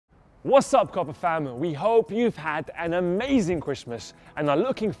What's up, Copper fam? We hope you've had an amazing Christmas and are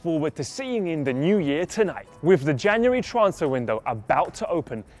looking forward to seeing in the new year tonight. With the January transfer window about to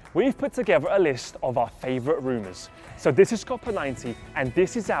open, we've put together a list of our favourite rumours. So this is Copper 90 and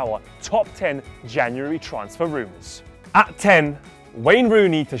this is our top 10 January transfer rumours. At 10, Wayne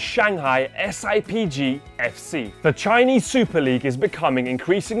Rooney to Shanghai SIPG FC. The Chinese Super League is becoming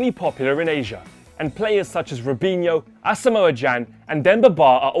increasingly popular in Asia, and players such as Robinho, Asamoah Gyan and Demba Ba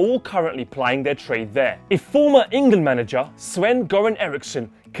are all currently plying their trade there. If former England manager Sven-Göran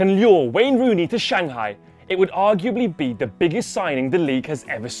Eriksson can lure Wayne Rooney to Shanghai, it would arguably be the biggest signing the league has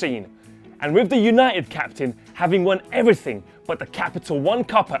ever seen. And with the United captain having won everything but the Capital One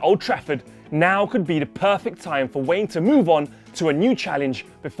Cup at Old Trafford, now could be the perfect time for Wayne to move on to a new challenge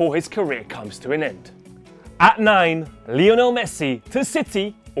before his career comes to an end. At 9, Lionel Messi to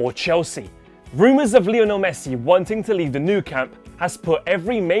City or Chelsea. Rumours of Lionel Messi wanting to leave the Nou Camp has put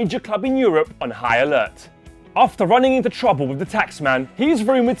every major club in Europe on high alert. After running into trouble with the taxman, he is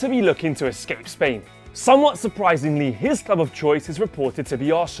rumoured to be looking to escape Spain. Somewhat surprisingly, his club of choice is reported to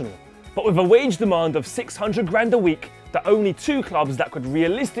be Arsenal. But with a wage demand of 600 grand a week, the only two clubs that could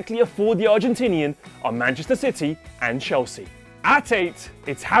realistically afford the Argentinian are Manchester City and Chelsea. At 8,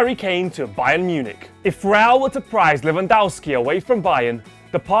 it's Harry Kane to Bayern Munich. If Real were to prize Lewandowski away from Bayern,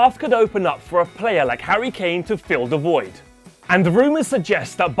 the path could open up for a player like Harry Kane to fill the void. And the rumours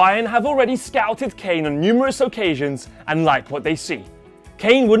suggest that Bayern have already scouted Kane on numerous occasions and like what they see.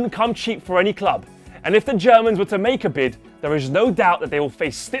 Kane wouldn't come cheap for any club, and if the Germans were to make a bid, there is no doubt that they will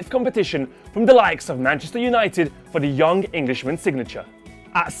face stiff competition from the likes of Manchester United for the young Englishman's signature.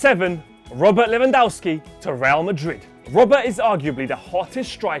 At 7, Robert Lewandowski to Real Madrid. Robert is arguably the hottest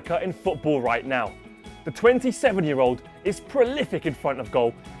striker in football right now. The 27-year-old is prolific in front of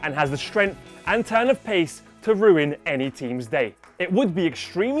goal and has the strength and turn of pace to ruin any team's day. It would be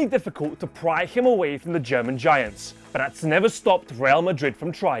extremely difficult to pry him away from the German giants, but that's never stopped Real Madrid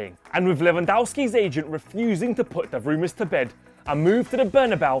from trying. And with Lewandowski's agent refusing to put the rumours to bed, a move to the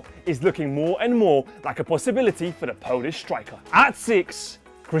Bernabeu is looking more and more like a possibility for the Polish striker. At 6,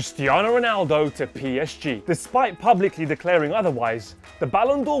 Cristiano Ronaldo to PSG. Despite publicly declaring otherwise, the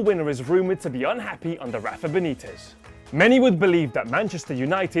Ballon d'Or winner is rumoured to be unhappy under Rafa Benitez. Many would believe that Manchester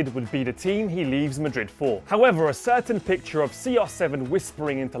United would be the team he leaves Madrid for. However, a certain picture of CR7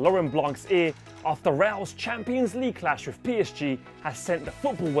 whispering into Laurent Blanc's ear after Real's Champions League clash with PSG has sent the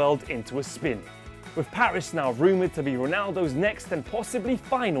football world into a spin, with Paris now rumoured to be Ronaldo's next and possibly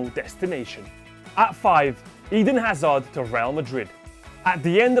final destination. At 5, Eden Hazard to Real Madrid. At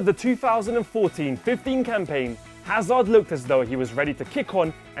the end of the 2014-15 campaign, Hazard looked as though he was ready to kick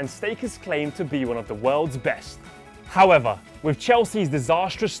on and stake his claim to be one of the world's best. However, with Chelsea's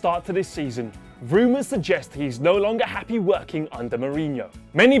disastrous start to this season, rumours suggest he's no longer happy working under Mourinho.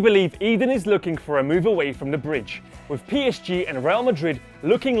 Many believe Eden is looking for a move away from the bridge, with PSG and Real Madrid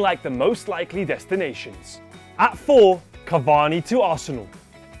looking like the most likely destinations. At 4, Cavani to Arsenal.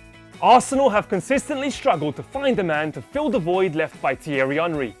 Arsenal have consistently struggled to find a man to fill the void left by Thierry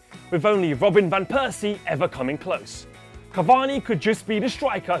Henry, with only Robin van Persie ever coming close. Cavani could just be the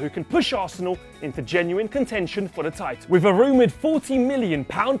striker who can push Arsenal into genuine contention for the title. With a rumoured £40 million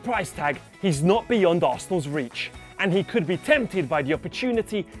price tag, he's not beyond Arsenal's reach, and he could be tempted by the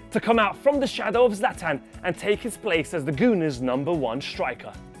opportunity to come out from the shadow of Zlatan and take his place as the Gooners' #1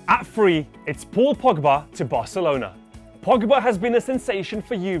 striker. At 3, it's Paul Pogba to Barcelona. Pogba has been a sensation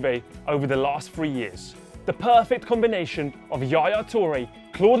for Juve over the last 3 years. The perfect combination of Yaya Toure,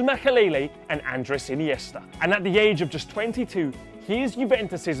 Claude Makelele and Andres Iniesta. And at the age of just 22, he is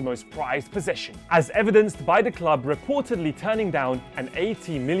Juventus' most prized possession, as evidenced by the club reportedly turning down an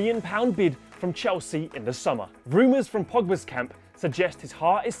 £80 million bid from Chelsea in the summer. Rumours from Pogba's camp suggest his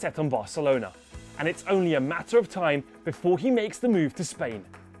heart is set on Barcelona, and it's only a matter of time before he makes the move to Spain.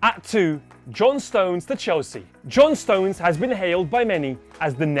 At 2, John Stones to Chelsea. John Stones has been hailed by many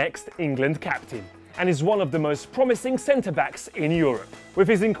as the next England captain, and is one of the most promising centre-backs in Europe. With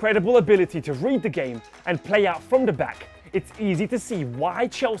his incredible ability to read the game and play out from the back, it's easy to see why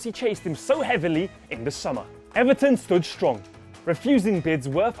Chelsea chased him so heavily in the summer. Everton stood strong, refusing bids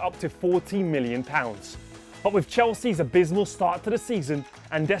worth up to £40 million. But with Chelsea's abysmal start to the season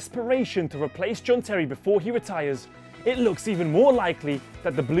and desperation to replace John Terry before he retires, it looks even more likely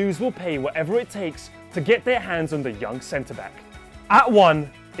that the Blues will pay whatever it takes to get their hands on the young centre-back. At 1,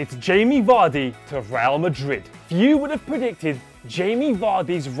 it's Jamie Vardy to Real Madrid. Few would have predicted Jamie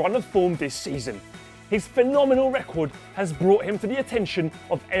Vardy's run of form this season. His phenomenal record has brought him to the attention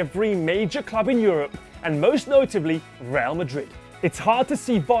of every major club in Europe, and most notably Real Madrid. It's hard to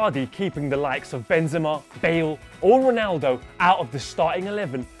see Vardy keeping the likes of Benzema, Bale or Ronaldo out of the starting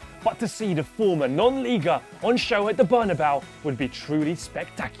 11, but to see the former non-leaguer on show at the Bernabeu would be truly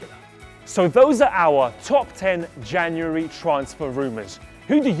spectacular. So those are our top 10 January transfer rumours.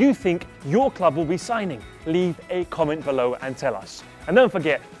 Who do you think your club will be signing? Leave a comment below and tell us. And don't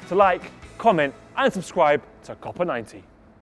forget to like, comment and subscribe to Copper 90.